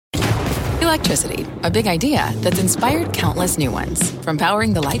Electricity, a big idea that's inspired countless new ones. From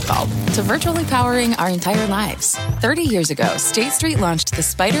powering the light bulb to virtually powering our entire lives. 30 years ago, State Street launched the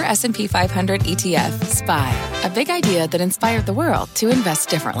SPDR S&P 500 ETF, SPY. A big idea that inspired the world to invest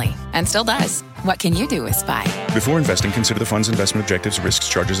differently. And still does. What can you do with SPY? Before investing, consider the fund's investment objectives, risks,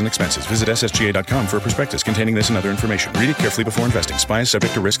 charges, and expenses. Visit ssga.com for a prospectus containing this and other information. Read it carefully before investing. SPY is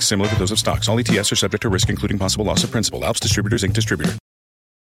subject to risks similar to those of stocks. All ETFs are subject to risk, including possible loss of principal. Alps Distributors, Inc. Distributor.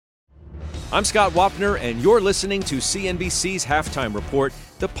 I'm Scott Wapner, and you're listening to CNBC's Halftime Report,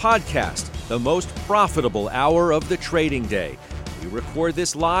 the podcast, the most profitable hour of the trading day. We record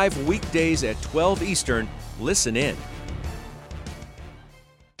this live weekdays at 12 Eastern. Listen in.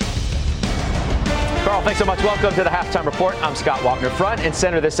 Carl, thanks so much. Welcome to the Halftime Report. I'm Scott Wapner. Front and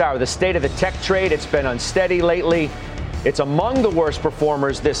center this hour, the state of the tech trade. It's been unsteady lately. It's among the worst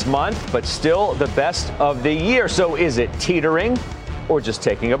performers this month, but still the best of the year. So is it teetering or just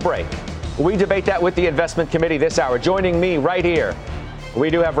taking a break? We debate that with the investment committee this hour. Joining me right here, we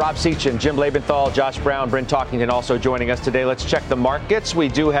do have Rob Sechin, Jim Lebenthal, Josh Brown, Bryn Talkington also joining us today. Let's check the markets. We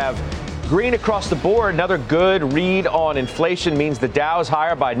do have green across the board. Another good read on inflation means the Dow's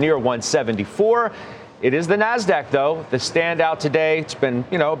higher by near 174. It is the NASDAQ, though, the standout today. It's been,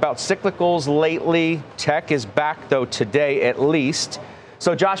 about cyclicals lately. Tech is back, though, today at least.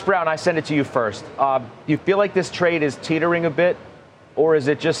 So, Josh Brown, I send it to you first. You feel like this trade is teetering a bit? Or is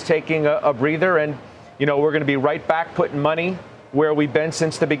it just taking a breather and, we're going to be right back putting money where we've been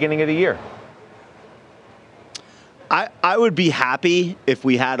since the beginning of the year? I would be happy if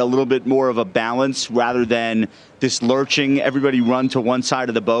we had a little bit more of a balance rather than this lurching, everybody run to one side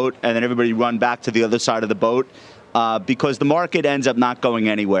of the boat and then everybody run back to the other side of the boat, because the market ends up not going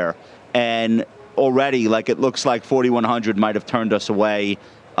anywhere. And already, it looks like 4,100 might have turned us away,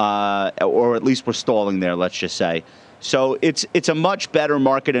 or at least we're stalling there, let's just say. So it's a much better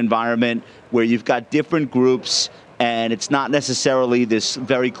market environment where you've got different groups and it's not necessarily this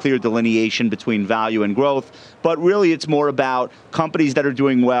very clear delineation between value and growth, but really it's more about companies that are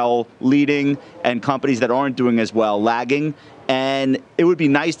doing well leading and companies that aren't doing as well lagging. And it would be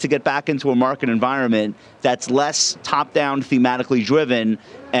nice to get back into a market environment that's less top-down thematically driven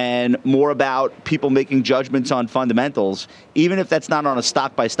and more about people making judgments on fundamentals, even if that's not on a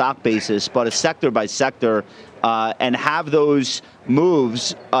stock-by-stock basis, but a sector-by-sector, and have those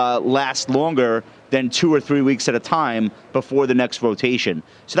moves last longer than 2 or 3 weeks at a time before the next rotation.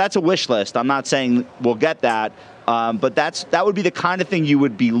 So that's a wish list. I'm not saying we'll get that, but that would be the kind of thing you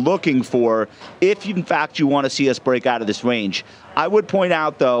would be looking for if, in fact, you want to see us break out of this range. I would point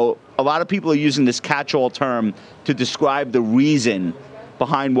out, though, a lot of people are using this catch-all term to describe the reason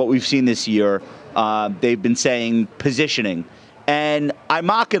behind what we've seen this year. They've been saying positioning. And I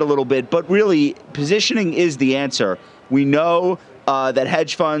mock it a little bit, but really, positioning is the answer. We know that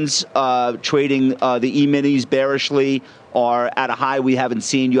hedge funds trading the E-minis bearishly are at a high we haven't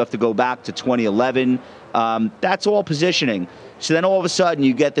seen. You have to go back to 2011. That's all positioning. So then all of a sudden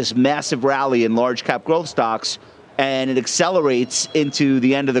you get this massive rally in large cap growth stocks and it accelerates into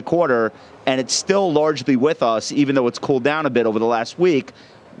the end of the quarter and it's still largely with us, even though it's cooled down a bit over the last week.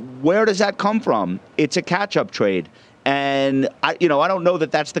 Where does that come from? It's a catch-up trade. And I don't know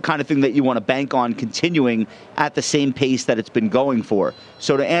that that's the kind of thing that you want to bank on continuing at the same pace that it's been going for.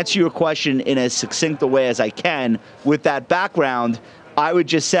 So to answer your question in as succinct a way as I can, with that background, I would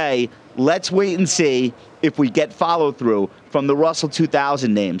just say, let's wait and see if we get follow through from the Russell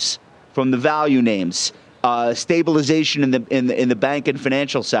 2000 names, from the value names, stabilization in the bank and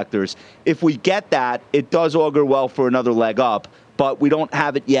financial sectors. If we get that, it does augur well for another leg up, but we don't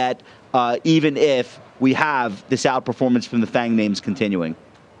have it yet, even if we have this outperformance from the FANG names continuing.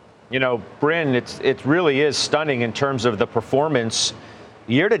 Bryn, it really is stunning in terms of the performance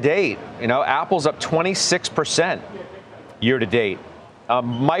year to date. Apple's up 26% year to date.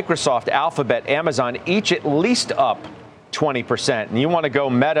 Microsoft, Alphabet, Amazon, each at least up 20%. And you want to go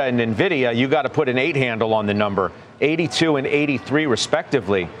Meta and NVIDIA, you got to put an 8 handle on the number, 82 and 83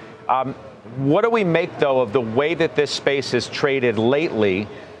 respectively. What do we make, though, of the way that this space has traded lately?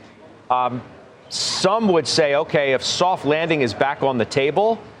 Some would say, okay, if soft landing is back on the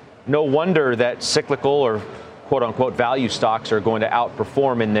table, no wonder that cyclical or quote-unquote value stocks are going to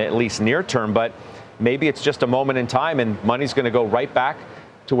outperform in the at least near term. But maybe it's just a moment in time and money's going to go right back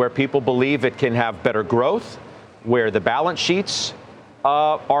to where people believe it can have better growth, where the balance sheets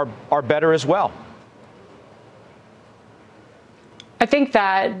are better as well. I think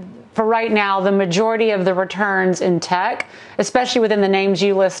that for right now, the majority of the returns in tech, especially within the names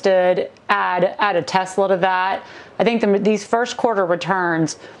you listed, add a Tesla to that. I think these first quarter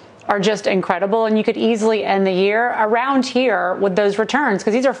returns are just incredible, and you could easily end the year around here with those returns,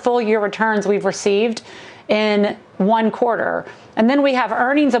 because these are full year returns we've received in one quarter. And then we have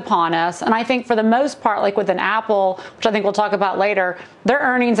earnings upon us, and I think for the most part, like with an Apple, which I think we'll talk about later, their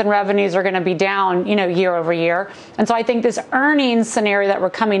earnings and revenues are going to be down, year over year. And so I think this earnings scenario that we're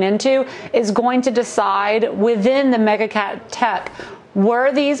coming into is going to decide within the mega cap tech,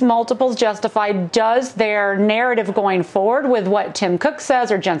 were these multiples justified? Does their narrative going forward with what Tim Cook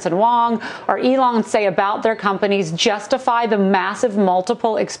says or Jensen Huang or Elon say about their companies justify the massive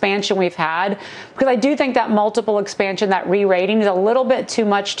multiple expansion we've had? Because I do think that multiple expansion, that re-rating, is a little bit too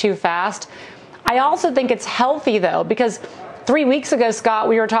much too fast. I also think it's healthy, though, because 3 weeks ago, Scott,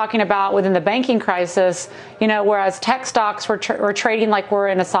 we were talking about within the banking crisis, whereas tech stocks were trading like we're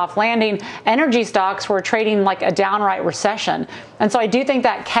in a soft landing, energy stocks were trading like a downright recession. And so I do think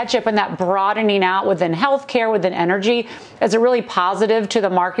that catch up and that broadening out within healthcare, within energy, is a really positive to the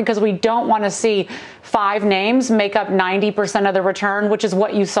market, because we don't want to see 5 names make up 90% of the return, which is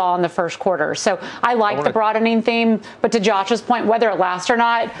what you saw in the first quarter. So I like the broadening theme. But to Josh's point, whether it lasts or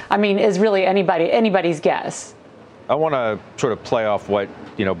not, is really anybody's guess. I want to sort of play off what,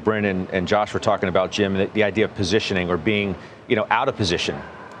 Bryn and Josh were talking about, Jim, the idea of positioning or being, out of position,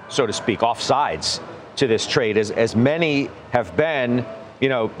 so to speak, off sides to this trade, as many have been,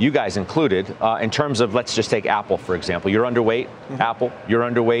 you guys included, in terms of, let's just take Apple, for example. You're underweight, Apple. You're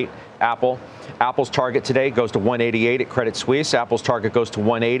underweight, Apple. Apple's target today goes to 188 at Credit Suisse. Apple's target goes to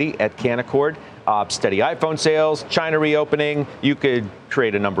 180 at Canaccord. Steady iPhone sales, China reopening. You could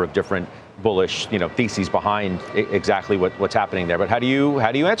create a number of different bullish, theses behind exactly what's happening there. But how do you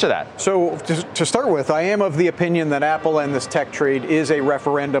answer that? So to start with, I am of the opinion that Apple and this tech trade is a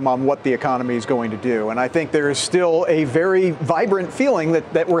referendum on what the economy is going to do. And I think there is still a very vibrant feeling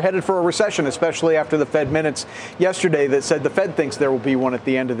that we're headed for a recession, especially after the Fed minutes yesterday that said the Fed thinks there will be one at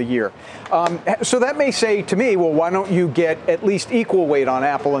the end of the year. So that may say to me, well, why don't you get at least equal weight on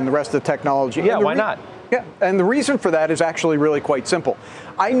Apple and the rest of the technology? Yeah, why not? Yeah, and the reason for that is actually really quite simple.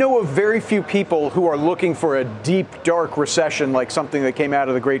 I know of very few people who are looking for a deep, dark recession like something that came out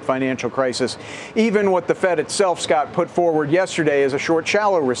of the great financial crisis. Even what the Fed itself, Scott, put forward yesterday as a short,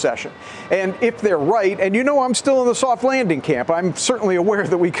 shallow recession. And if they're right, and I'm still in the soft landing camp, I'm certainly aware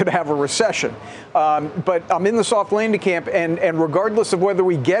that we could have a recession. But I'm in the soft landing camp, and regardless of whether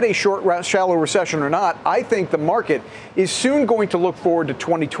we get a short, shallow recession or not, I think the market is soon going to look forward to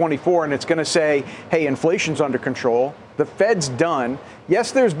 2024, and it's going to say, hey, inflation's under control. The Fed's done.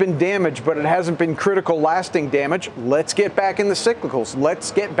 Yes, there's been damage, but it hasn't been critical, lasting damage. Let's get back in the cyclicals.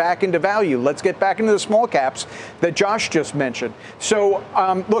 Let's get back into value. Let's get back into the small caps that Josh just mentioned. So,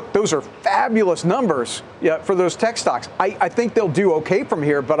 look, those are fabulous numbers for those tech stocks. I think they'll do okay from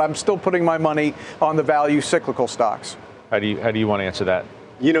here, but I'm still putting my money on the value cyclical stocks. How do you want to answer that?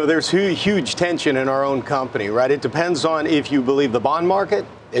 There's huge tension in our own company, right? It depends on if you believe the bond market.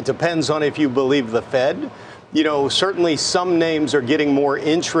 It depends on if you believe the Fed. Certainly some names are getting more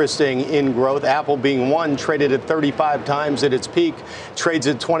interesting in growth. Apple being one, traded at 35 times at its peak, trades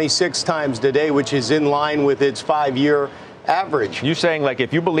at 26 times today, which is in line with its 5-year average. You're saying, like,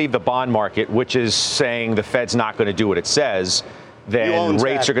 if you believe the bond market, which is saying the Fed's not going to do what it says, then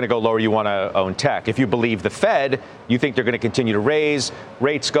rates are going to go lower. You want to own tech. If you believe the Fed, you think they're going to continue to raise,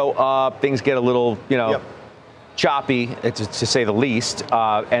 rates go up, things get a little, choppy, to say the least,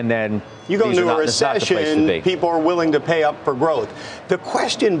 and then you go into a recession, people are willing to pay up for growth. The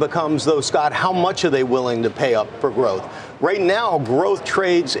question becomes, though, Scott, how much are they willing to pay up for growth? Right now, growth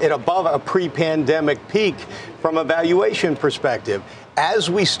trades at above a pre-pandemic peak from a valuation perspective. As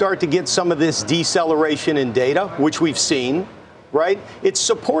we start to get some of this deceleration in data, which we've seen, right, it's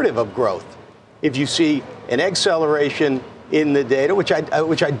supportive of growth. If you see an acceleration in the data, which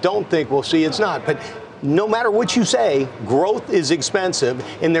I don't think we'll see, it's not, but no matter what you say, growth is expensive,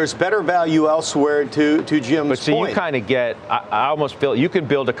 and there's better value elsewhere, to Jim's point. But so you kind of get, I almost feel, you can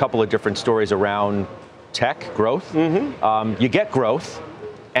build a couple of different stories around tech growth. Mm-hmm. You get growth,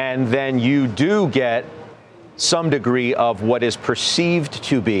 and then you do get some degree of what is perceived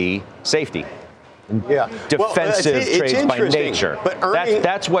to be safety. Yeah. Defensive trades by nature. But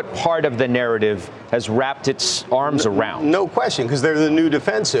that's what part of the narrative has wrapped its arms around. No question, because they're the new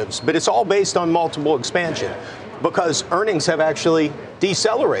defensives. But it's all based on multiple expansion, because earnings have actually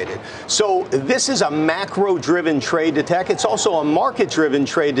decelerated. So this is a macro-driven trade to tech. It's also a market-driven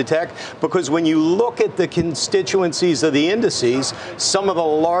trade to tech, because when you look at the constituencies of the indices, some of the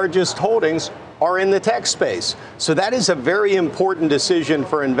largest holdings are in the tech space. So that is a very important decision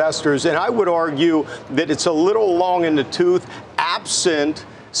for investors. And I would argue that it's a little long in the tooth, absent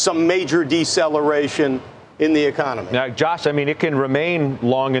some major deceleration in the economy. Now, Josh, I mean, it can remain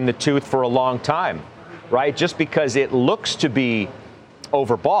long in the tooth for a long time, right? Just because it looks to be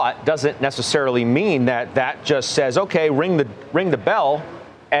overbought doesn't necessarily mean that that just says, okay, ring the bell,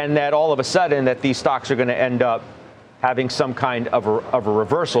 and that all of a sudden that these stocks are going to end up having some kind of a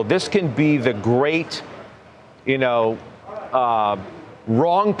reversal. This can be the great,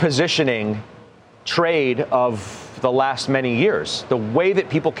 wrong positioning trade of the last many years. The way that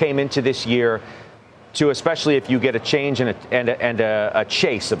people came into this year, to especially if you get a change and a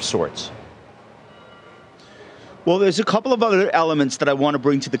chase of sorts. Well, there's a couple of other elements that I want to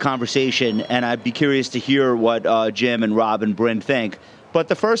bring to the conversation, and I'd be curious to hear what Jim and Rob and Bryn think. But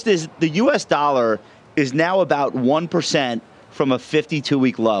the first is the U.S. dollar is now about 1% from a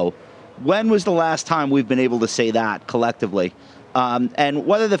 52-week low. When was the last time we've been able to say that collectively? And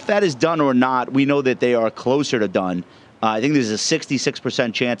whether the Fed is done or not, we know that they are closer to done. I think there's a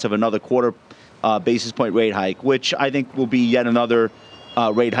 66% chance of another quarter basis point rate hike, which I think will be yet another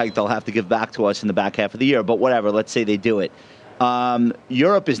rate hike they'll have to give back to us in the back half of the year. But whatever, let's say they do it.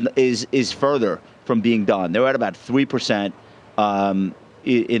 Europe is further from being done. They're at about 3%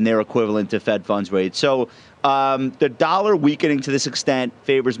 in their equivalent to Fed funds rate. So the dollar weakening to this extent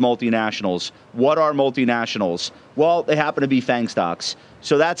favors multinationals. What are multinationals? Well, they happen to be FANG stocks.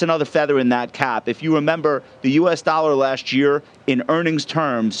 So that's another feather in that cap. If you remember, the U.S. dollar last year in earnings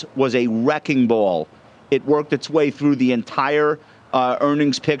terms was a wrecking ball. It worked its way through the entire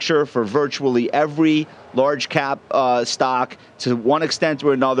earnings picture for virtually every large cap stock to one extent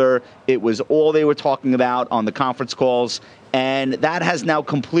or another. It was all they were talking about on the conference calls. And that has now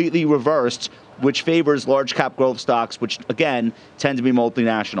completely reversed, which favors large cap growth stocks, which, again, tend to be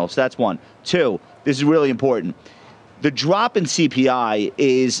multinational. So that's one. Two, this is really important. The drop in CPI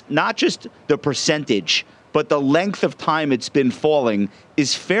is not just the percentage, but the length of time it's been falling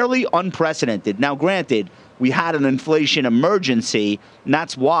is fairly unprecedented. Now, granted, we had an inflation emergency, and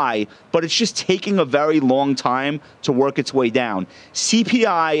that's why, but it's just taking a very long time to work its way down.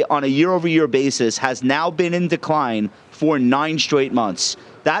 CPI on a year-over-year basis has now been in decline for 9 straight months.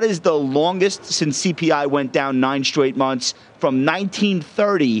 That is the longest since CPI went down 9 straight months from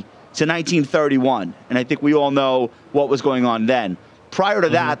 1930 to 1931. And I think we all know what was going on then. Prior to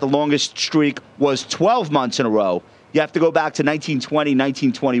that, the longest streak was 12 months in a row. You have to go back to 1920,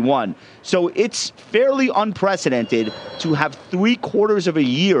 1921. So it's fairly unprecedented to have 3/4 of a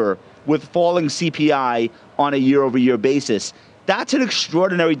year with falling CPI on a year-over-year basis. That's an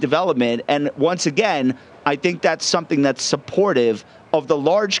extraordinary development. And once again, I think that's something that's supportive of the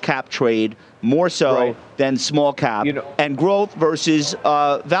large cap trade more so than small cap and growth versus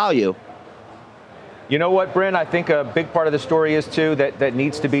value. You know what, Bryn? I think a big part of the story is, too, that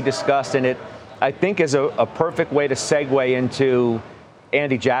needs to be discussed, and it, I think, is a perfect way to segue into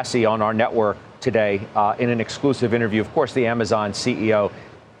Andy Jassy on our network today in an exclusive interview. Of course, the Amazon CEO.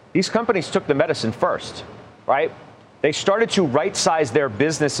 These companies took the medicine first, right? They started to right-size their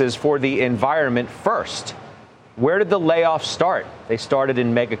businesses for the environment first. Where did the layoffs start? They started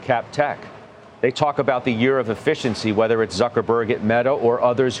in mega cap tech. They talk about the year of efficiency, whether it's Zuckerberg at Meta or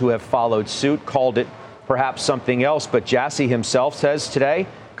others who have followed suit, called it perhaps something else. But Jassy himself says today,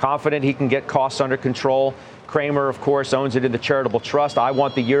 confident he can get costs under control. Cramer, of course, owns it in the charitable trust. I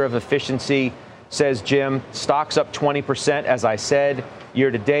want the year of efficiency, says Jim. Stocks up 20%, as I said,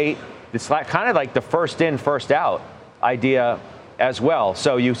 year to date. It's kind of like the first in, first out idea as well.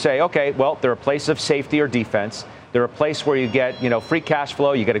 So you say, okay, well, they're a place of safety or defense. They're a place where you get, free cash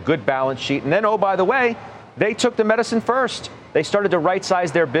flow. You get a good balance sheet. And then, oh, by the way, they took the medicine first. They started to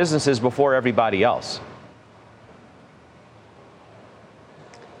right-size their businesses before everybody else.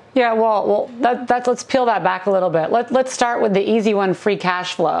 Yeah, well, let's peel that back a little bit. Let's start with the easy one, free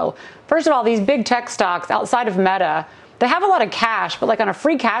cash flow. First of all, these big tech stocks outside of Meta, they have a lot of cash, but like on a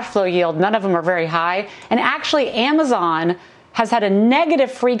free cash flow yield, none of them are very high. And actually, Amazon has had a negative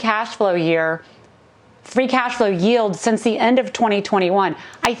free cash flow yield since the end of 2021.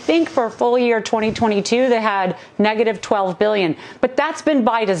 I think for full year 2022, they had negative 12 billion, but that's been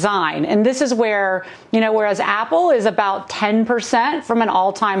by design. And this is where, whereas Apple is about 10% from an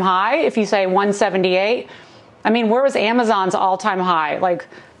all-time high, if you say 178, where was Amazon's all-time high? Like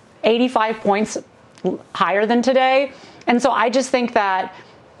 85 points higher than today. And so I just think that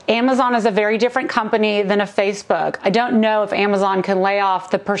Amazon is a very different company than a Facebook. I don't know if Amazon can lay off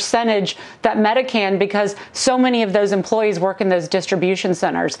the percentage that Meta can because so many of those employees work in those distribution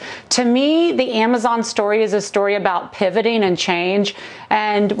centers. To me, the Amazon story is a story about pivoting and change.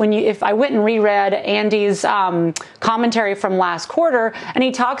 And if I went and reread Andy's commentary from last quarter, and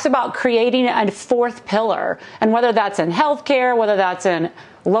he talks about creating a fourth pillar, and whether that's in healthcare, whether that's in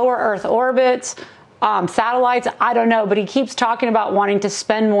lower Earth orbits, Satellites, I don't know, but he keeps talking about wanting to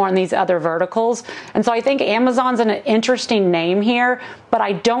spend more on these other verticals. And so I think Amazon's an interesting name here, but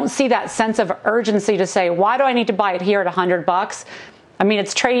I don't see that sense of urgency to say, why do I need to buy it here at $100? I mean,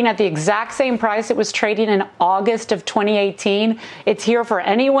 it's trading at the exact same price it was trading in August of 2018. It's here for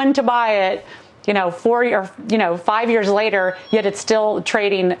anyone to buy it, 5 years later, yet it's still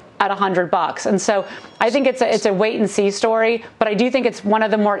trading at $100. And so I think it's a wait and see story, but I do think it's one of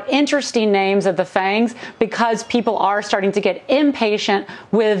the more interesting names of the FANGs because people are starting to get impatient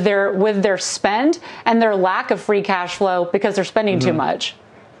with their spend and their lack of free cash flow because they're spending too much.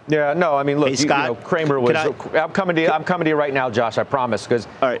 Yeah, no, I mean, look, hey, Scott, Cramer was. I'm coming to you right now, Josh. I promise, because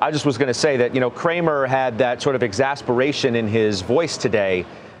I just was going to say that Cramer had that sort of exasperation in his voice today,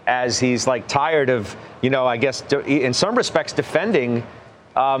 as he's like tired of I guess in some respects defending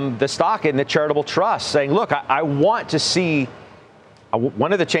the stock in the charitable trust, saying, look, I want to see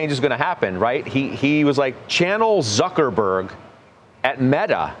one of the changes going to happen, right? He was like, channel Zuckerberg at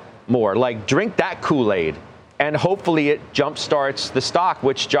Meta more, like drink that Kool-Aid. And hopefully it jumpstarts the stock,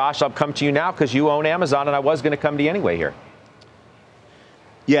 which, Josh, I'll come to you now because you own Amazon, and I was going to come to you anyway here.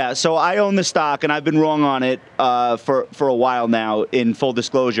 Yeah, so I own the stock, and I've been wrong on it for a while now, in full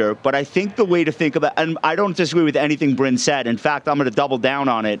disclosure. But I think the way to think about, and I don't disagree with anything Bryn said. In fact, I'm going to double down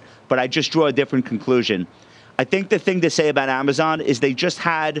on it, but I just draw a different conclusion. I think the thing to say about Amazon is they just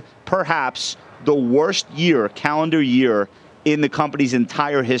had perhaps the worst calendar year, in the company's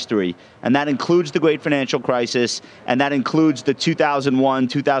entire history. And that includes the great financial crisis, and that includes the 2001,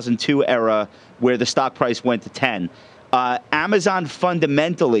 2002 era where the stock price went to 10. Amazon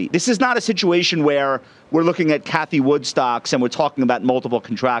fundamentally, this is not a situation where we're looking at Cathie Wood stocks and we're talking about multiple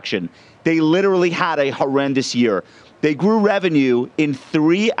contraction. They literally had a horrendous year. They grew revenue in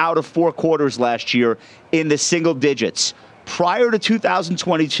 3 out of 4 quarters last year in the single digits. Prior to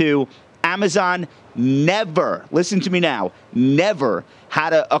 2022, Amazon never, listen to me now, never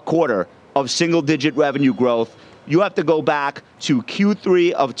had a quarter of single-digit revenue growth. You have to go back to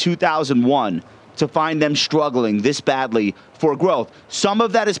Q3 of 2001 to find them struggling this badly for growth. Some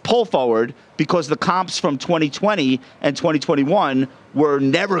of that is pull forward because the comps from 2020 and 2021 were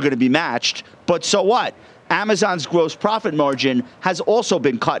never going to be matched. But so what? Amazon's gross profit margin has also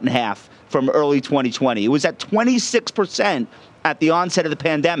been cut in half from early 2020. It was at 26% at the onset of the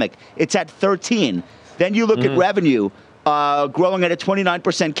pandemic. It's at 13. Then you look at revenue growing at a 29%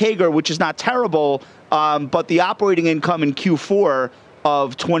 CAGR, which is not terrible, but the operating income in Q4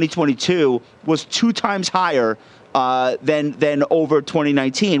 of 2022 was 2 times higher than over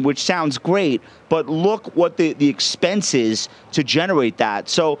 2019, which sounds great, but look what the expense is to generate that.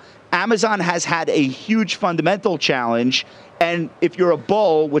 So Amazon has had a huge fundamental challenge, and if you're a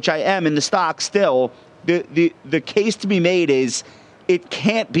bull, which I am in the stock still, the case to be made is it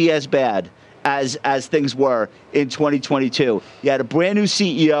can't be as bad as things were in 2022. You had a brand new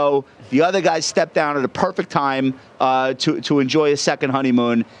CEO. The other guy stepped down at a perfect time to enjoy a second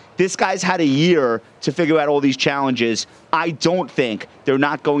honeymoon. This guy's had a year to figure out all these challenges. I don't think they're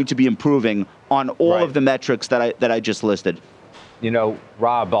not going to be improving on all of the metrics that I just listed.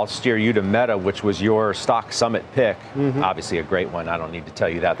 Rob, I'll steer you to Meta, which was your stock summit pick. Obviously a great one. I don't need to tell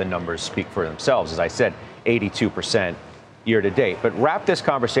you that. The numbers speak for themselves. As I said, 82% year to date. But wrap this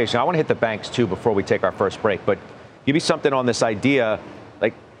conversation. I want to hit the banks too before we take our first break. But give me something on this idea,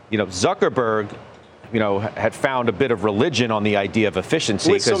 like, Zuckerberg, had found a bit of religion on the idea of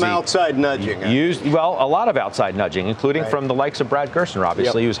efficiency. With some outside nudging. A lot of outside nudging, including from the likes of Brad Gerstner,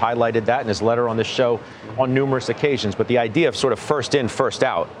 obviously, who's highlighted that in his letter on this show on numerous occasions. But the idea of sort of first in, first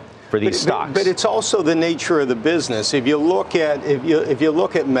out for these stocks. But it's also the nature of the business. If you look at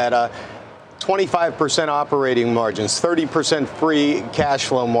Meta, 25% operating margins, 30% free cash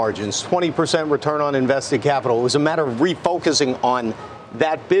flow margins, 20% return on invested capital. It was a matter of refocusing on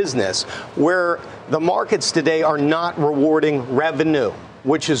that business, where the markets today are not rewarding revenue,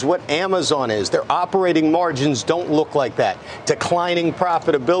 which is what Amazon is. Their operating margins don't look like that. Declining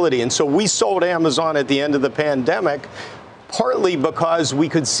profitability. And so we sold Amazon at the end of the pandemic, partly because we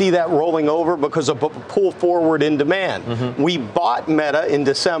could see that rolling over because of a pull forward in demand. We bought Meta in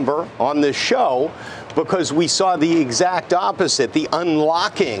December on this show because we saw the exact opposite, the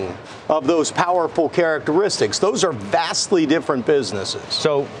unlocking of those powerful characteristics. Those are vastly different businesses.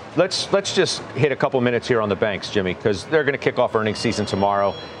 So let's just hit a couple minutes here on the banks, Jimmy, because they're going to kick off earnings season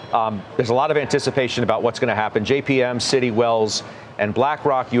tomorrow. There's a lot of anticipation about what's going to happen. JPM, Citi, Wells, and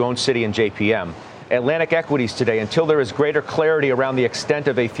BlackRock, you own Citi and JPM. Atlantic Equities today, until there is greater clarity around the extent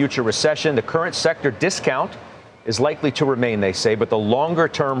of a future recession, the current sector discount is likely to remain, they say, but the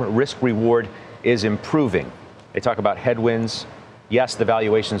longer-term risk-reward is improving. They talk about headwinds yes, the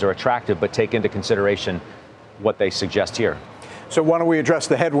valuations are attractive, but take into consideration what they suggest here. So why don't we address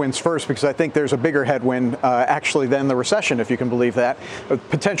the headwinds first, because I think there's a bigger headwind actually than the recession, if you can believe that, a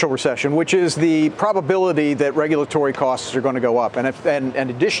potential recession, which is the probability that regulatory costs are going to go up. And in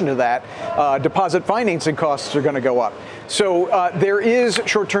addition to that, deposit financing costs are going to go up. So there is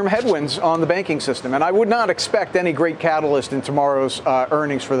short-term headwinds on the banking system, and I would not expect any great catalyst in tomorrow's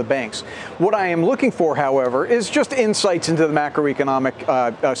earnings for the banks. What I am looking for, however, is just insights into the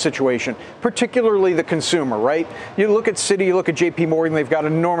macroeconomic situation, particularly the consumer, right? You look at Citi, you look at JP Morgan, they've got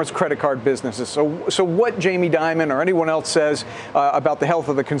enormous credit card businesses. So what Jamie Dimon or anyone else says about the health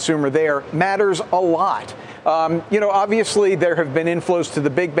of the consumer there matters a lot. Obviously there have been inflows to the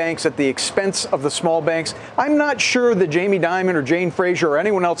big banks at the expense of the small banks. I'm not sure that Jamie Dimon or Jane Fraser or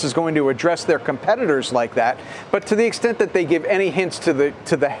anyone else is going to address their competitors like that. But to the extent that they give any hints to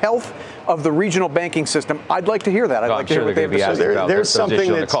the health of the regional banking system, I'd like to hear that. I'd like to hear what they have to say. There's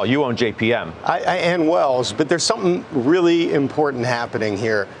something that's call. You own JPM. And Wells, but there's something really important happening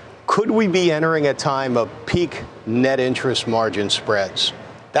here. Could we be entering a time of peak net interest margin spreads?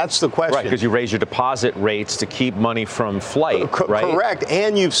 That's the question. Right, because you raise your deposit rates to keep money from flight, right? Correct.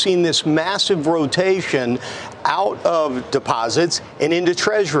 And you've seen this massive rotation out of deposits and into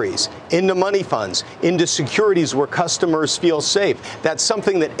treasuries, into money funds, into securities where customers feel safe. That's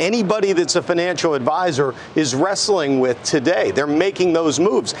something that anybody that's a financial advisor is wrestling with today. They're making those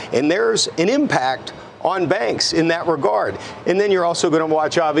moves, and there's an impact on banks in that regard. And then you're also going to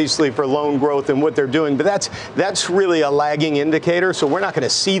watch, obviously, for loan growth and what they're doing. But that's really a lagging indicator, so we're not going to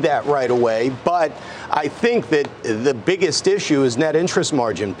see that right away. But I think that the biggest issue is net interest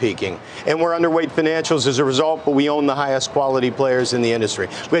margin peaking. And we're underweight financials as a result, but we own the highest quality players in the industry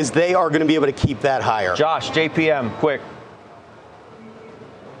because they are going to be able to keep that higher. Josh, JPM, quick.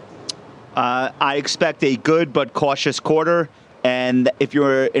 I expect a good but cautious quarter. And if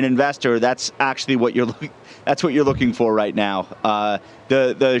you're an investor, that's actually what you're looking for right now.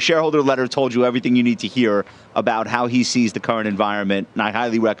 The shareholder letter told you everything you need to hear about how he sees the current environment, and I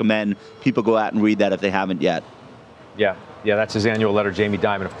highly recommend people go out and read that if they haven't yet. Yeah, that's his annual letter, Jamie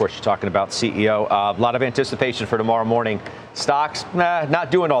Dimon. Of course, you're talking about CEO. A lot of anticipation for tomorrow morning. Stocks, not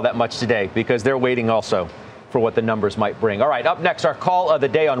doing all that much today because they're waiting also for what the numbers might bring. All right, up next, our call of the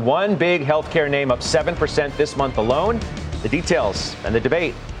day on one big healthcare name up 7% this month alone. The details and the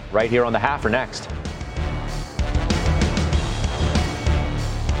debate right here on The Half are next.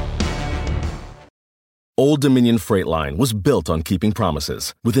 Old Dominion Freight Line was built on keeping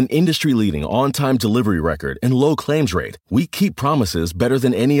promises. With an industry-leading on-time delivery record and low claims rate, we keep promises better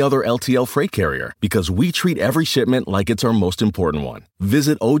than any other LTL freight carrier because we treat every shipment like it's our most important one.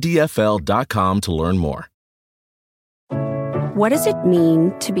 Visit odfl.com to learn more. What does it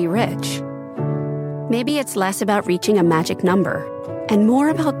mean to be rich? Maybe it's less about reaching a magic number and more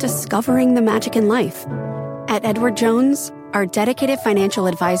about discovering the magic in life. At Edward Jones, our dedicated financial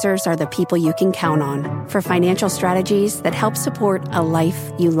advisors are the people you can count on for financial strategies that help support a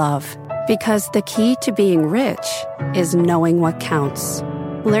life you love. Because the key to being rich is knowing what counts.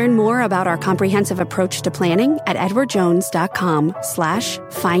 Learn more about our comprehensive approach to planning at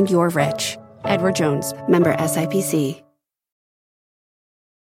edwardjones.com/findyourrich. Edward Jones, member SIPC.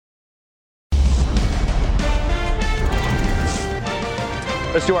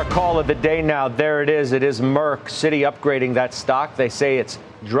 Let's do our call of the day now. There it is. It is Merck. Citi upgrading that stock. They say its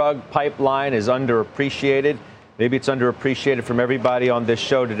drug pipeline is underappreciated. Maybe it's underappreciated from everybody on this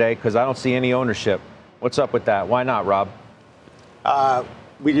show today because I don't see any ownership. What's up with that? Why not, Rob?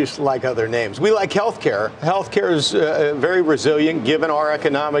 We just like other names. We like healthcare. Healthcare is very resilient given our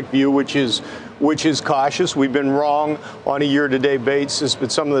economic view, which is cautious. We've been wrong on a year-to-date basis,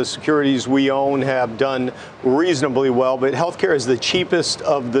 but some of the securities we own have done reasonably well. But healthcare is the cheapest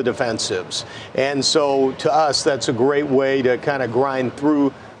of the defensives. And so to us, that's a great way to kind of grind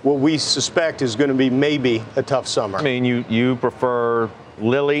through what we suspect is going to be maybe a tough summer. I mean, you prefer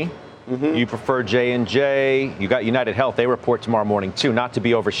Lilly. Mm-hmm. You prefer J&J. You got United Health. They report tomorrow morning, too, not to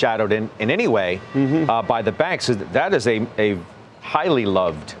be overshadowed in any way by the banks. That is a highly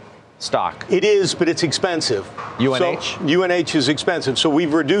loved stock. It is, but it's expensive. UNH? So, UNH is expensive. So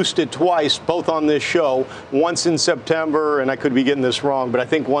we've reduced it twice, both on this show, once in September, and I could be getting this wrong, but I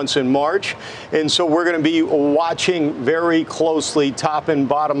think once in March. And so we're going to be watching very closely top and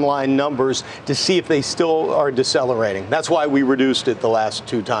bottom line numbers to see if they still are decelerating. That's why we reduced it the last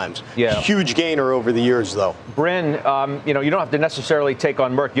two times. Yeah. Huge gainer over the years, though. Bryn, you don't have to necessarily take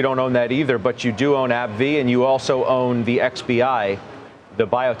on Merck. You don't own that either, but you do own AbbVie, and you also own the XBI, the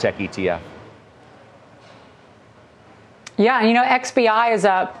biotech ETF. Yeah, XBI is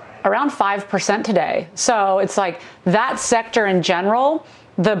up around 5% today. So it's like that sector in general,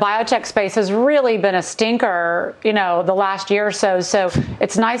 the biotech space has really been a stinker, the last year or so. So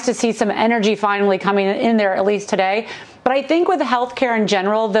it's nice to see some energy finally coming in there, at least today. But I think with healthcare in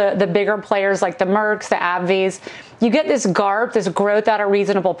general, the bigger players like the Mercks, the AbbVies, you get this GARP, this growth at a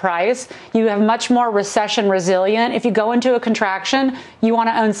reasonable price. You have much more recession resilient. If you go into a contraction, you want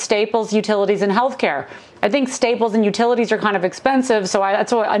to own staples, utilities, and healthcare. I think staples and utilities are kind of expensive, so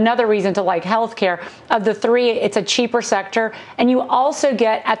that's another reason to like healthcare. Of the three, it's a cheaper sector, and you also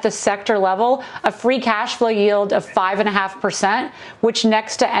get at the sector level a free cash flow yield of 5.5%, which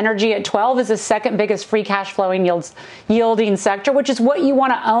next to energy at 12 is the second biggest free cash flowing yielding sector, which is what you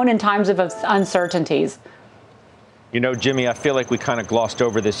want to own in times of uncertainties. Jimmy, I feel like we kind of glossed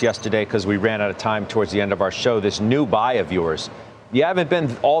over this yesterday because we ran out of time towards the end of our show. This new buy of yours. You haven't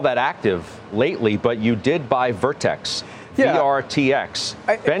been all that active lately, but you did buy Vertex,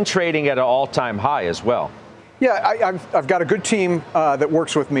 VRTX. Been trading at an all-time high as well. Yeah, I've got a good team that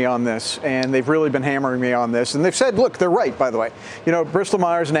works with me on this, and they've really been hammering me on this. And they've said, look, they're right, by the way. Bristol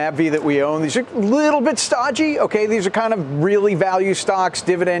Myers and AbbVie that we own, these are a little bit stodgy. Okay, these are kind of really value stocks,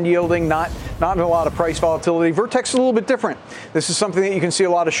 dividend yielding, not a lot of price volatility. Vertex is a little bit different. This is something that you can see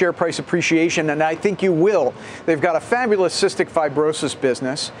a lot of share price appreciation, and I think you will. They've got a fabulous cystic fibrosis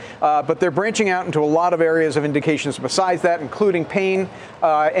business, but they're branching out into a lot of areas of indications besides that, including pain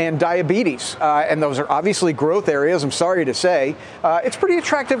and diabetes. And those are obviously growth areas, I'm sorry to say. It's pretty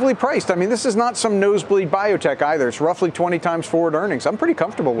attractively priced. I mean, this is not some nosebleed biotech either. It's roughly 20 times forward earnings. I'm pretty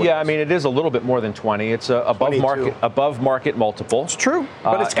comfortable with this. I mean, it is a little bit more than 20. It's a above market multiple. It's true,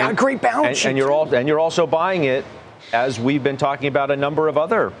 but it's got a great balance sheet. And you're also buying it, as we've been talking about a number of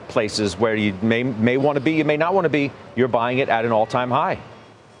other places where you may want to be, you may not want to be. You're buying it at an all-time high.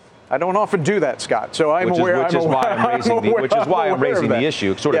 I don't often do that, Scott. So I'm aware. Which is why I'm raising the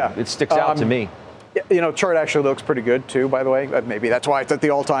issue. It sticks out to me. Chart actually looks pretty good, too, by the way. Maybe that's why it's at the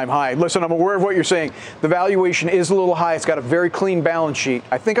all-time high. Listen, I'm aware of what you're saying. The valuation is a little high. It's got a very clean balance sheet.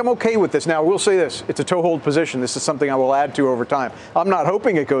 I think I'm okay with this. Now, I will say this. It's a toe-hold position. This is something I will add to over time. I'm not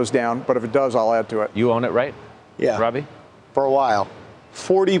hoping it goes down, but if it does, I'll add to it. You own it, right? Yeah. Robbie? For a while.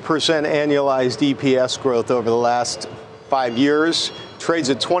 40% annualized EPS growth over the last 5 years. Trades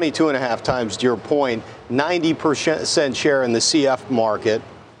at 22.5 times, to your point. 90% share in the CF market,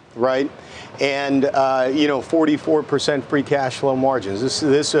 right? And 44% free cash flow margins.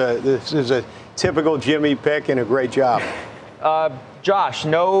 This is a typical Jimmy pick and a great job. Josh,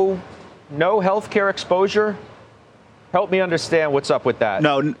 no healthcare exposure. Help me understand what's up with that.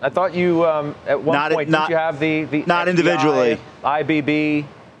 No, I thought you at one point did you have the not FDI, individually IBB?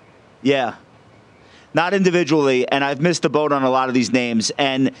 Yeah. Not individually, and I've missed the boat on a lot of these names.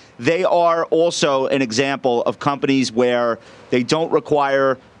 And they are also an example of companies where they don't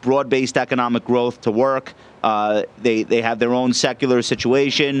require broad-based economic growth to work. They have their own secular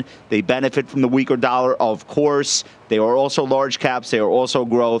situation. They benefit from the weaker dollar, of course. They are also large caps. They are also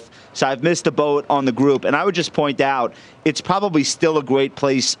growth. So I've missed the boat on the group. And I would just point out, it's probably still a great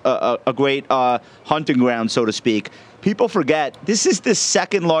place, a great hunting ground, so to speak. People forget this is the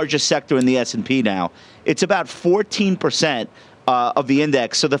second largest sector in the S&P now. It's about 14% of the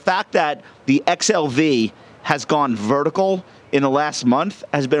index. So the fact that the XLV has gone vertical in the last month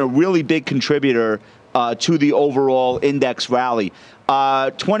has been a really big contributor to the overall index rally.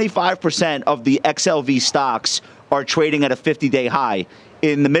 25% of the XLV stocks are trading at a 50-day high.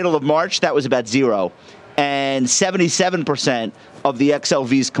 In the middle of March, that was about zero. And 77% of the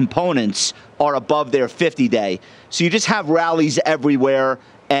XLV's components are above their 50-day. So you just have rallies everywhere,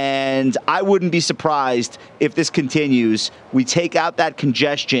 and I wouldn't be surprised if this continues. We take out that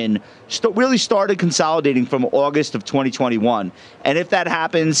congestion, really started consolidating from August of 2021. And if that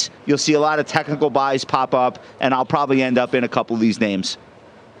happens, you'll see a lot of technical buys pop up, and I'll probably end up in a couple of these names.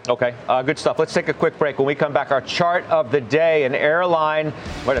 Okay, good stuff. Let's take a quick break. When we come back, our chart of the day, an airline.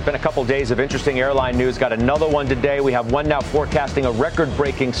 Well, it's been a couple days of interesting airline news. Got another one today. We have one now forecasting a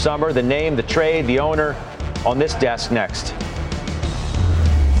record-breaking summer. The name, the trade, the owner on this desk next.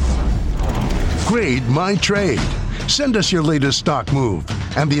 Grade My Trade. Send us your latest stock move,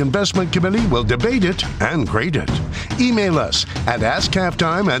 and the investment committee will debate it and grade it. Email us at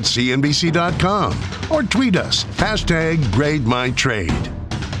askhalftime@cnbc.com or tweet us, #GradeMyTrade.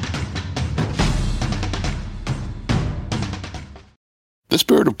 The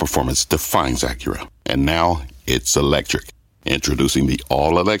spirit of performance defines Acura, and now it's electric. Introducing the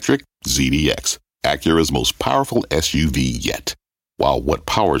all-electric ZDX, Acura's most powerful SUV yet. While what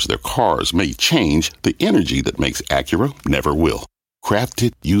powers their cars may change, the energy that makes Acura never will.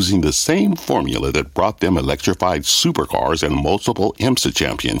 Crafted using the same formula that brought them electrified supercars and multiple IMSA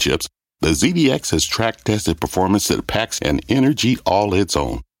championships, the ZDX has track-tested performance that packs an energy all its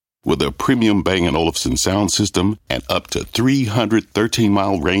own. With a premium Bang & Olufsen sound system and up to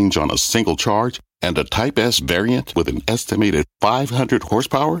 313-mile range on a single charge, and a Type S variant with an estimated 500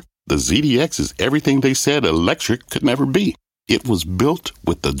 horsepower, the ZDX is everything they said electric could never be. It was built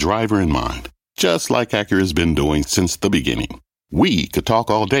with the driver in mind, just like Acura's been doing since the beginning. We could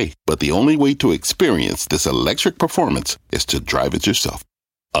talk all day, but the only way to experience this electric performance is to drive it yourself.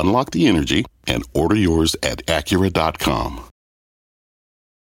 Unlock the energy and order yours at Acura.com.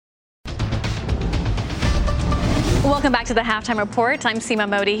 Welcome back to the Halftime Report. I'm Seema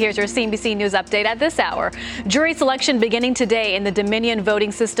Modi. Here's your CNBC News update at this hour. Jury selection beginning today in the Dominion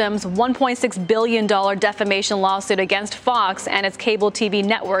Voting Systems $1.6 billion defamation lawsuit against Fox and its cable TV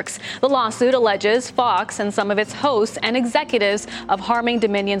networks. The lawsuit alleges Fox and some of its hosts and executives of harming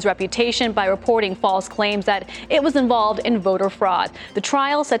Dominion's reputation by reporting false claims that it was involved in voter fraud. The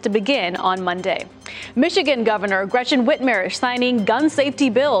trial set to begin on Monday. Michigan Governor Gretchen Whitmer signing gun safety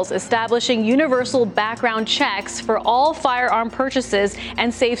bills establishing universal background checks for all firearm purchases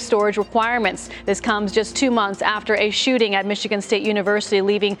and safe storage requirements. This comes just 2 months after a shooting at Michigan State University,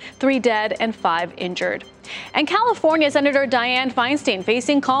 leaving 3 dead and 5 injured. And California Senator Dianne Feinstein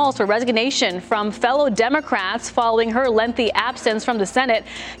facing calls for resignation from fellow Democrats following her lengthy absence from the Senate.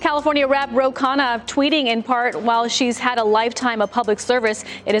 California Rep. Ro Khanna tweeting in part, while she's had a lifetime of public service,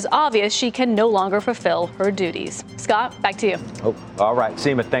 it is obvious she can no longer fulfill her duties. Scott, back to you. Oh, all right,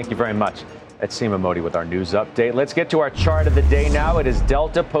 Seema, thank you very much. That's Seema Modi with our news update. Let's get to our chart of the day now. It is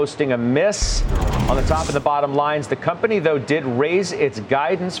Delta posting a miss on the top and the bottom lines. The company, though, did raise its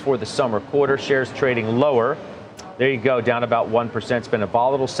guidance for the summer quarter. Shares trading lower. There you go, down about 1%. It's been a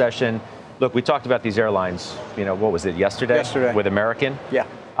volatile session. Look, we talked about these airlines. You know, what was it, yesterday? Yesterday. With American? Yeah.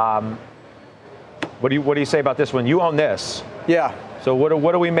 What do you say about this one? You own this. Yeah. So what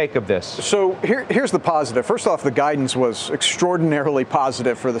do we make of this? So here's the positive. First off, the guidance was extraordinarily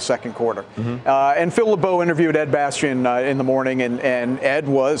positive for the second quarter. Mm-hmm. And Phil LeBeau interviewed Ed Bastian in the morning, and Ed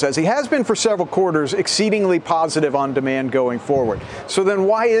was, as he has been for several quarters, exceedingly positive on demand going forward. So then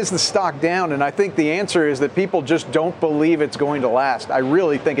why is the stock down? And I think the answer is that people just don't believe it's going to last. I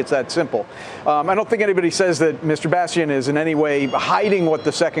really think it's that simple. I don't think anybody says that Mr. Bastian is in any way hiding what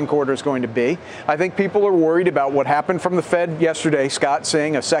the second quarter is going to be. I think people are worried about what happened from the Fed yesterday, Scott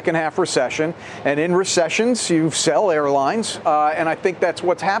saying a second half recession, and in recessions you sell airlines, and I think that's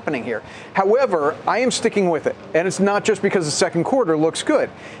what's happening here. However, I am sticking with it, and it's not just because the second quarter looks good.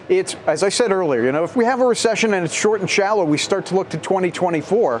 It's, as I said earlier, you know, if we have a recession and it's short and shallow, we start to look to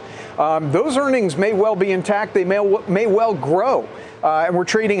 2024. Those earnings may well be intact. They may well grow. And we're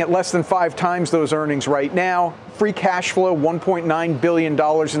trading at less than 5 times those earnings right now. Free cash flow, $1.9 billion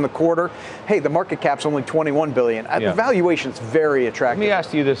in the quarter. Hey, the market cap's only $21 billion. Yeah. The valuation's very attractive. Let me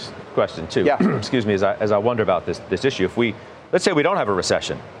ask you this question, too. Yeah. Excuse me, as I wonder about this issue. Let's say we don't have a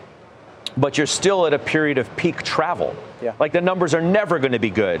recession, but you're still at a period of peak travel. Yeah. Like the numbers are never going to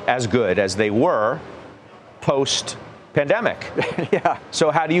be good as they were post-pandemic. Yeah. So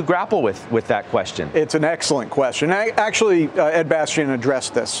how do you grapple with that question? It's an excellent question. Actually, Ed Bastian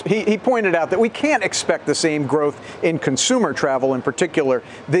addressed this. He pointed out that we can't expect the same growth in consumer travel in particular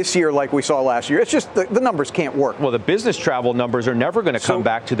this year like we saw last year. It's just the numbers can't work. Well, the business travel numbers are never going to come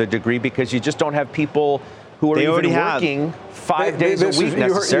back to the degree because you just don't have people who are even working 5 days a week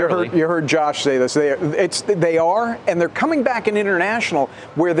necessarily. You heard Josh say this. They are, and they're coming back in international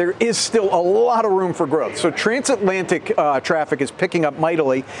where there is still a lot of room for growth. So transatlantic traffic is picking up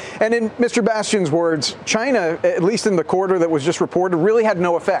mightily. And in Mr. Bastian's words, China, at least in the quarter that was just reported, really had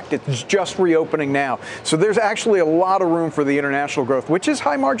no effect. It's just reopening now. So there's actually a lot of room for the international growth, which is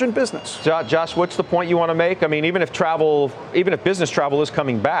high margin business. Josh, what's the point you want to make? I mean, even if business travel is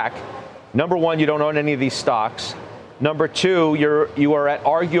coming back, number one, you don't own any of these stocks. Number two, you are at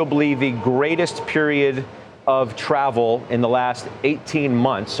arguably the greatest period of travel in the last 18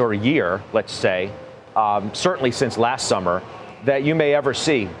 months or a year, let's say, certainly since last summer, that you may ever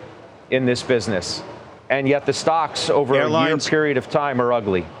see in this business. And yet the stocks over a year period of time are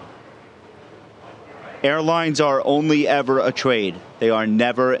ugly. Airlines are only ever a trade. They are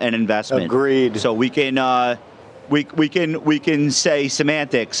never an investment. Agreed. So we can we can say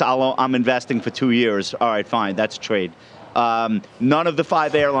semantics. I'm investing for 2 years. All right, fine. That's a trade. None of the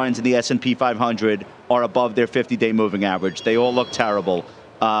 5 airlines in the S&P 500 are above their 50-day moving average. They all look terrible.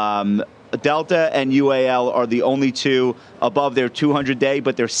 Delta and UAL are the only 2 above their 200-day,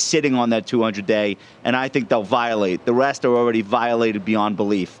 but they're sitting on that 200-day, and I think they'll violate. The rest are already violated beyond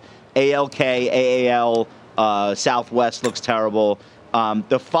belief. ALK, AAL, Southwest looks terrible.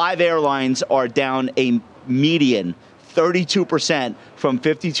 The 5 airlines are down a median 32% from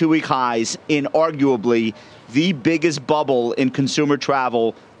 52-week highs in arguably the biggest bubble in consumer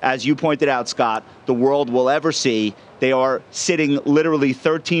travel, as you pointed out, Scott, the world will ever see. They are sitting literally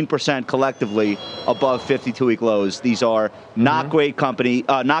 13% collectively above 52-week lows. These are not great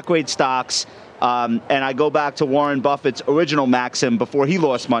not great stocks. And I go back to Warren Buffett's original maxim before he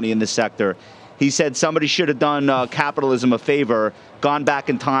lost money in this sector. He said somebody should have done capitalism a favor, gone back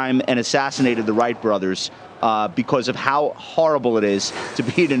in time and assassinated the Wright brothers because of how horrible it is to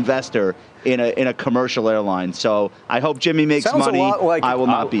be an investor in a commercial airline. So I hope Jimmy makes money. I will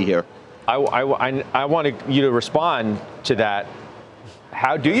not be here. I wanted you to respond to that.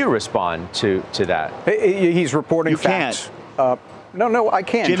 How do you respond to that? He's reporting facts. No, I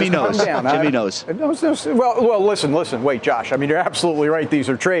can't. Jimmy knows. Jimmy knows. Well, listen. Wait, Josh. I mean, you're absolutely right. These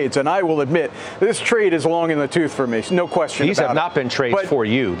are trades, and I will admit this trade is long in the tooth for me. No question. These have not been trades for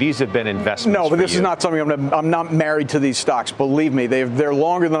you. These have been investments. No, but this is not something I'm not married to these stocks. Believe me, they're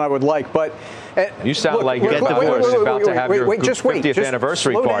longer than I would like. But you sound like you're about to have your 50th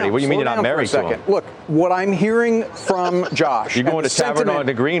anniversary party. What do you mean you're not married to them? Look, what I'm hearing from Josh. You're going to Tavern on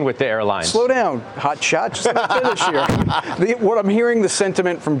the Green with the airlines. Slow down, hot shot. Just let me finish here. What I'm hearing, the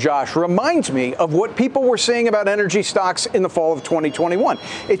sentiment from Josh reminds me of what people were saying about energy stocks in the fall of 2021.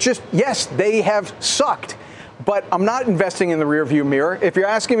 It's just, yes, they have sucked. But I'm not investing in the rearview mirror. If you're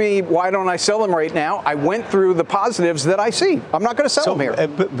asking me why don't I sell them right now, I went through the positives that I see. I'm not going to sell them here.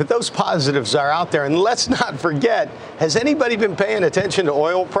 But those positives are out there. And let's not forget, has anybody been paying attention to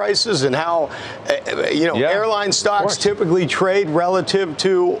oil prices and how, airline stocks typically trade relative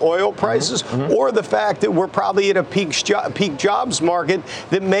to oil prices? Or the fact that we're probably at a peak jobs market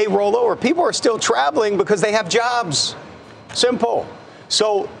that may roll over. People are still traveling because they have jobs. Simple.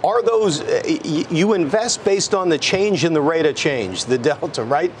 So are those, you invest based on the change in the rate of change, the delta,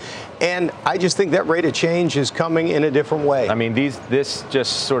 right? And I just think that rate of change is coming in a different way. I mean, this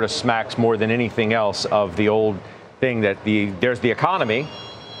just sort of smacks more than anything else of the old thing that there's the economy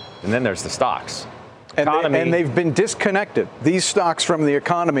and then there's the stocks. And they've been disconnected, these stocks, from the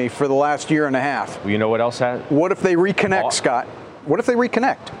economy for the last year and a half. You know what else has? What if they reconnect, Scott? What if they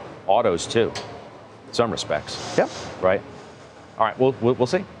reconnect? Autos, too, in some respects. Yep. Right? All right, we'll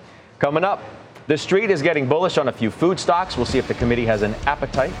see. Coming up, the street is getting bullish on a few food stocks. We'll see if the committee has an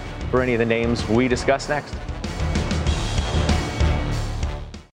appetite for any of the names we discuss next.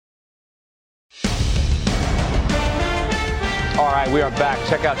 All right, we are back.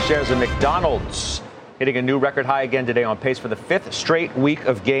 Check out shares of McDonald's hitting a new record high again today, on pace for the 5th straight week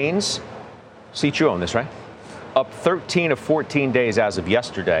of gains. Seat, you own this, right? Up 13 of 14 days as of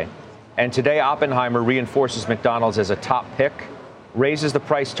yesterday. And today, Oppenheimer reinforces McDonald's as a top pick, raises the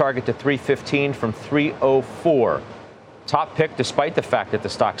price target to $3.15 from $3.04. Top pick despite the fact that the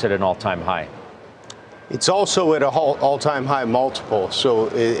stock's at an all-time high. It's also at an all-time high multiple, so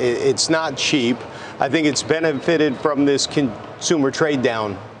it's not cheap. I think it's benefited from this consumer trade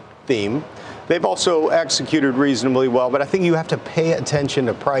down theme. They've also executed reasonably well, but I think you have to pay attention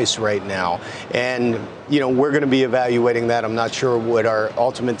to price right now. And, we're going to be evaluating that. I'm not sure what our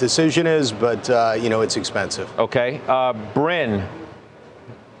ultimate decision is, but, it's expensive. Okay. Bryn,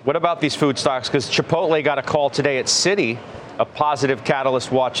 what about these food stocks? Because Chipotle got a call today at Citi, a positive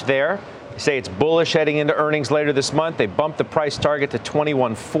catalyst watch there. They say it's bullish heading into earnings later this month. They bumped the price target to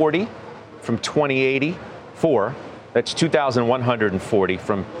 $21.40 from $20.84. That's $2,140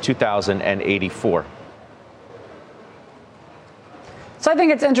 from $2,084. So I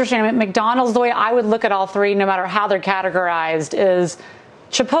think it's interesting. I mean, McDonald's, the way I would look at all three, no matter how they're categorized, is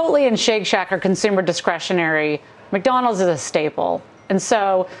Chipotle and Shake Shack are consumer discretionary. McDonald's is a staple. And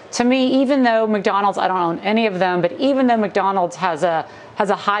so, to me, even though McDonald's, I don't own any of them, but even though McDonald's has a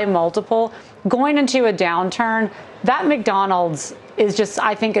high multiple, going into a downturn, that McDonald's is just,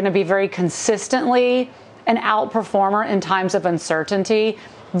 I think, going to be very consistently an outperformer in times of uncertainty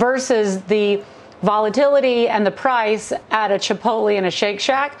versus the volatility and the price at a Chipotle and a Shake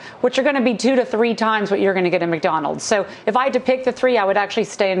Shack, which are going to be 2 to 3 times what you're going to get in McDonald's. So if I had to pick the three, I would actually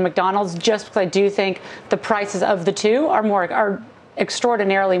stay in McDonald's, just because I do think the prices of the two are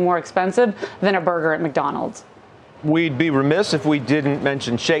extraordinarily more expensive than a burger at McDonald's. We'd be remiss if we didn't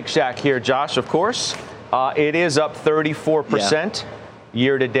mention Shake Shack here, Josh, of course. It is up 34%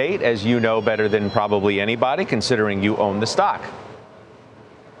 year to date, as you know better than probably anybody, considering you own the stock.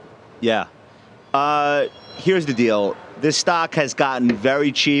 Yeah. Here's the deal. This stock has gotten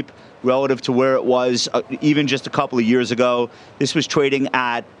very cheap relative to where it was even just a couple of years ago. This was trading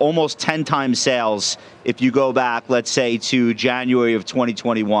at almost 10 times sales if you go back, let's say, to January of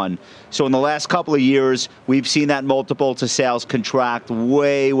 2021. So in the last couple of years, we've seen that multiple to sales contract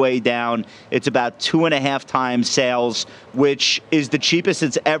way, way down. It's about 2.5 times sales, which is the cheapest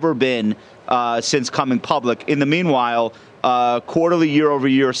it's ever been since coming public. In the meanwhile, quarterly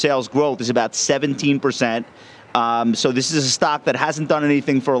year-over-year sales growth is about 17%. So this is a stock that hasn't done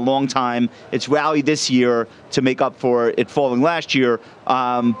anything for a long time. It's rallied this year to make up for it falling last year.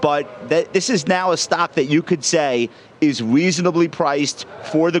 But this is now a stock that you could say is reasonably priced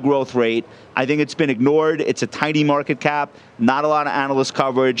for the growth rate. I think it's been ignored. It's a tiny market cap, not a lot of analyst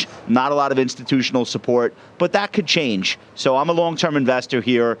coverage, not a lot of institutional support, but that could change. So I'm a long-term investor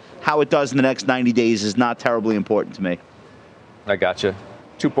here. How it does in the next 90 days is not terribly important to me. I gotcha.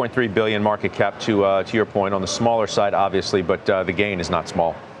 2.3 billion market cap to your point, on the smaller side, obviously, but the gain is not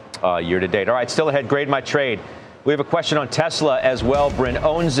small year to date. All right, still ahead, grade my trade. We have a question on Tesla as well. Bryn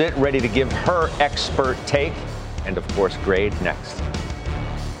owns it, ready to give her expert take. And of course, grade next.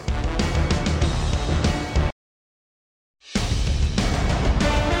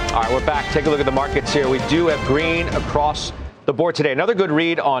 All right, we're back. Take a look at the markets here. We do have green across the board today. Another good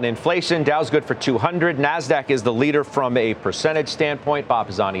read on inflation. Dow's good for 200. NASDAQ is the leader from a percentage standpoint. Bob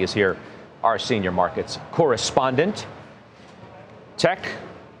Pisani is here, our senior markets correspondent. Tech,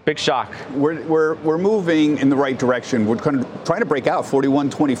 big shock. We're moving in the right direction. We're trying to break out.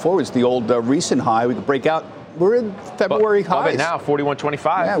 41.24 is the old recent high. We could break out. We're in February highs. Now,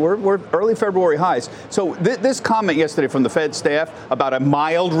 41.25. Yeah, we're early February highs. So this comment yesterday from the Fed staff about a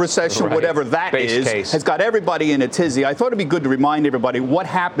mild recession, whatever that is, has got everybody in a tizzy. I thought it'd be good to remind everybody what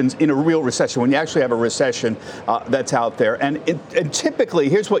happens in a real recession, when you actually have a recession that's out there. And typically,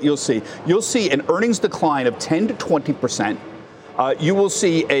 here's what you'll see. You'll see an earnings decline of 10 to 20%. You will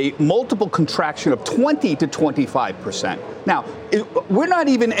see a multiple contraction of 20 to 25%. Now, we're not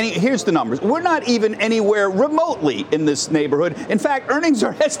even here's the numbers. We're not even anywhere remotely in this neighborhood. In fact, earnings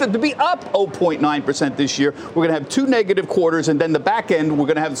are estimated to be up 0.9% this year. We're going to have 2 negative quarters, and then the back end, we're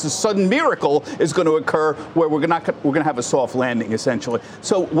going to have this sudden miracle is going to occur where we're going to have a soft landing, essentially.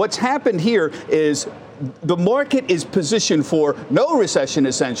 So what's happened here is the market is positioned for no recession,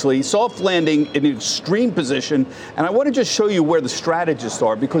 essentially, soft landing in an extreme position. And I want to just show you where the strategists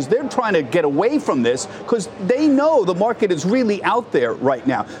are, because they're trying to get away from this because they know the market is really out there right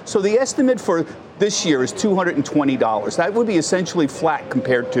now. So the estimate for this year is $220. That would be essentially flat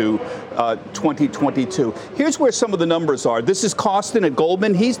compared to 2022. Here's where some of the numbers are. This is Costin at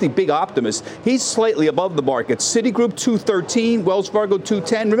Goldman. He's the big optimist. He's slightly above the market. Citigroup 213, Wells Fargo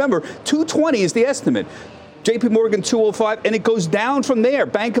 210. Remember, 220 is the estimate. JP Morgan 205, and it goes down from there.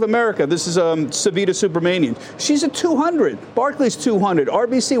 Bank of America, this is Savita Subramanian. She's at 200. Barclays 200.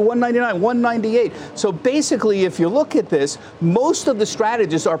 RBC 199, 198. So basically, if you look at this, most of the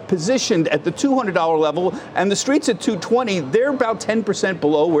strategists are positioned at the $200 level, and the street's at 220. They're about 10%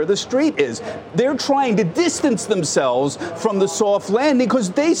 below where the street is. They're trying to distance themselves from the soft landing because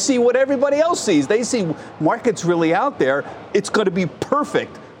they see what everybody else sees. They see markets really out there. It's going to be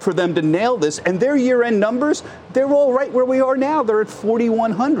perfect for them to nail this. And their year-end numbers, they're all right where we are now. They're at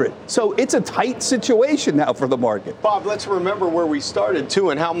 4,100. So it's a tight situation now for the market. Bob, let's remember where we started, too,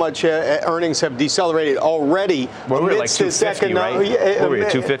 and how much earnings have decelerated already. Well, we were like 250, right? What were we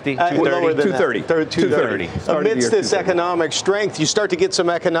at 250? 230? 230. Amidst this economic strength, you start to get some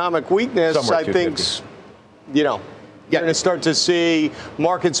economic weakness. Somewhere I think, you're going to start to see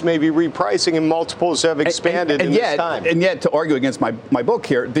markets maybe repricing, and multiples have expanded in this time. And yet, to argue against my book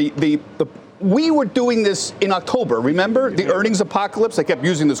here, we were doing this in October. Remember the earnings apocalypse? I kept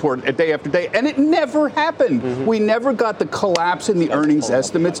using this word day after day, and it never happened. Mm-hmm. We never got the collapse in the earnings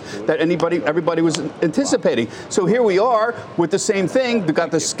estimates that everybody was anticipating. So here we are with the same thing. We got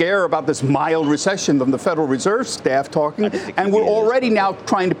the scare about this mild recession from the Federal Reserve staff talking, and we're already now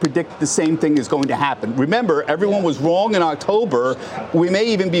trying to predict the same thing is going to happen. Remember, everyone was wrong in October. We may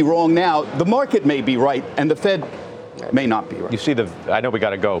even be wrong now. The market may be right, and the Fed may not be right. You see I know we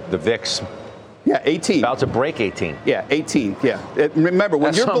got to go. The VIX. Yeah, 18. About to break 18. Yeah, 18. Yeah. Remember,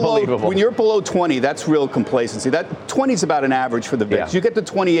 when you're below 20, that's real complacency. That 20 is about an average for the VIX. Yeah. You get to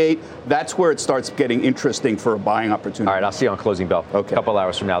 28, that's where it starts getting interesting for a buying opportunity. All right, I'll see you on closing bell. Okay. A couple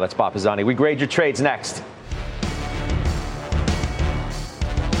hours from now. That's Bob Pisani. We grade your trades next.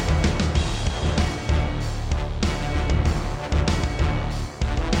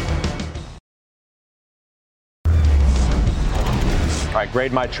 All right,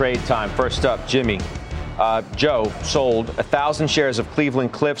 grade my trade time. First up, Jimmy. Joe sold 1,000 shares of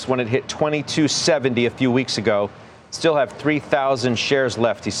Cleveland Cliffs when it hit $22.70 a few weeks ago. Still have 3,000 shares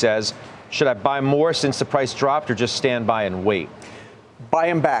left, he says. Should I buy more since the price dropped or just stand by and wait? Buy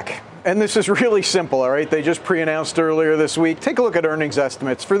them back. And this is really simple, all right? They just pre-announced earlier this week. Take a look at earnings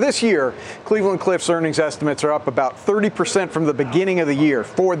estimates. For this year, Cleveland-Cliffs earnings estimates are up about 30% from the beginning of the year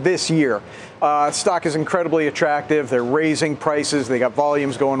for this year. Stock is incredibly attractive. They're raising prices. They got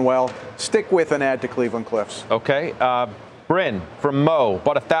volumes going well. Stick with and add to Cleveland-Cliffs. Okay. Bryn from Mo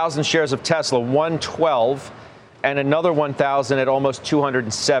bought 1,000 shares of Tesla, $112, and another 1,000 at almost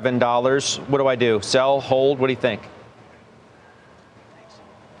 $207. What do I do? Sell, hold? What do you think?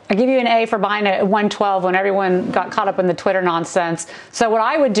 I give you an A for buying it at 112 when everyone got caught up in the Twitter nonsense. So what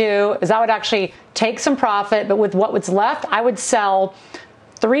I would do is I would actually take some profit, but with what was left, I would sell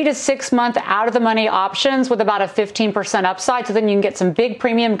 3 to 6 month out of the money options with about a 15% upside. So then you can get some big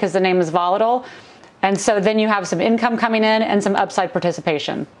premium because the name is volatile. And so then you have some income coming in and some upside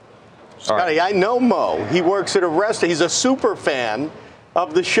participation. Scotty, I know Mo. He works at a restaurant. He's a super fan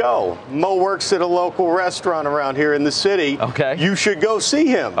of the show. Mo works at a local restaurant around here in the city. Okay. You should go see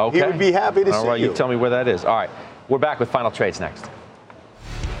him. Okay. He would be happy to see you. All right, you tell me where that is. All right. We're back with final trades next.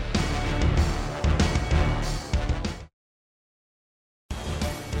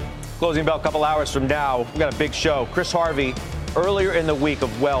 Closing bell a couple hours from now. We've got a big show. Chris Harvey, earlier in the week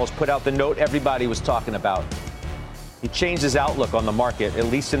of Wells, put out the note everybody was talking about. He changed his outlook on the market, at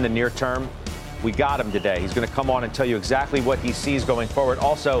least in the near term. We got him today. He's going to come on and tell you exactly what he sees going forward.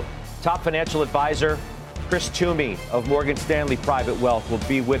 Also, top financial advisor Chris Toomey of Morgan Stanley Private Wealth will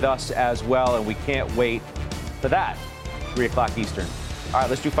be with us as well, and we can't wait for that. 3 o'clock Eastern. All right,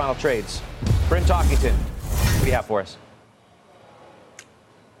 let's do final trades. Bryn Talkington, what do you have for us?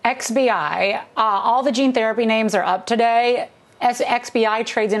 XBI, all the gene therapy names are up today. XBI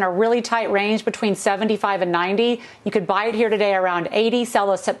trades in a really tight range between 75 and 90. You could buy it here today around 80,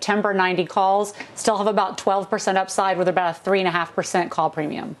 sell the September 90 calls, still have about 12% upside with about a 3.5% call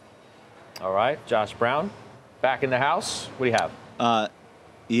premium. All right, Josh Brown, back in the house. What do you have?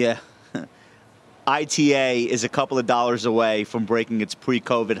 Yeah. ITA is a couple of dollars away from breaking its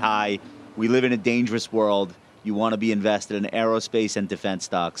pre-COVID high. We live in a dangerous world. You want to be invested in aerospace and defense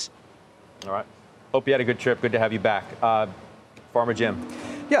stocks. All right. Hope you had a good trip. Good to have you back. Farmer Jim.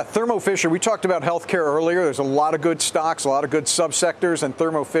 Yeah, Thermo Fisher. We talked about healthcare earlier. There's a lot of good stocks, a lot of good subsectors, and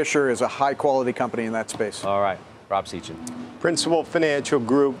Thermo Fisher is a high-quality company in that space. All right. Rob Sechin. Principal Financial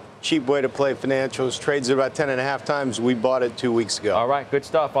Group, cheap way to play financials, trades at about 10.5 times. We bought it 2 weeks ago. All right, good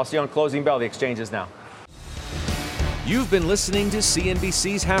stuff. I'll see you on Closing Bell. The exchange is now. You've been listening to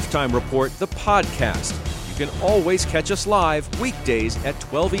CNBC's Halftime Report, the podcast. You can always catch us live weekdays at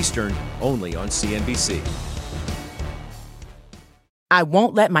 12 Eastern, only on CNBC. I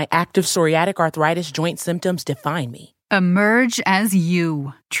won't let my active psoriatic arthritis joint symptoms define me. Emerge as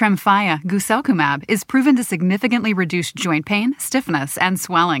you. Tremfya guselkumab is proven to significantly reduce joint pain, stiffness, and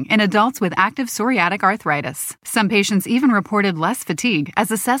swelling in adults with active psoriatic arthritis. Some patients even reported less fatigue, as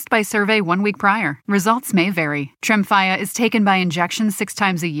assessed by survey 1 week prior. Results may vary. Tremfya is taken by injection 6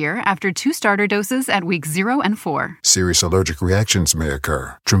 times a year after 2 starter doses at weeks 0 and 4. Serious allergic reactions may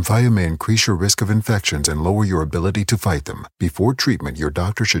occur. Tremfya may increase your risk of infections and lower your ability to fight them. Before treatment, your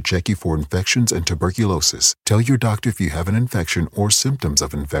doctor should check you for infections and tuberculosis. Tell your doctor if you have an infection or symptoms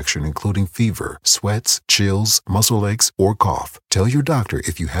of infection, including fever, sweats, chills, muscle aches, or cough. Tell your doctor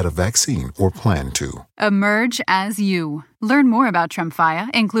if you had a vaccine or plan to. Emerge as you. Learn more about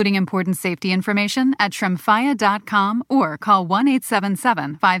Tremfya, including important safety information, at tremfya.com or call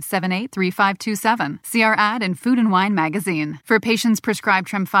 1-877-578-3527. See our ad in Food & Wine magazine. For patients prescribed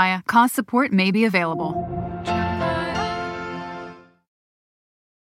Tremfya, cost support may be available.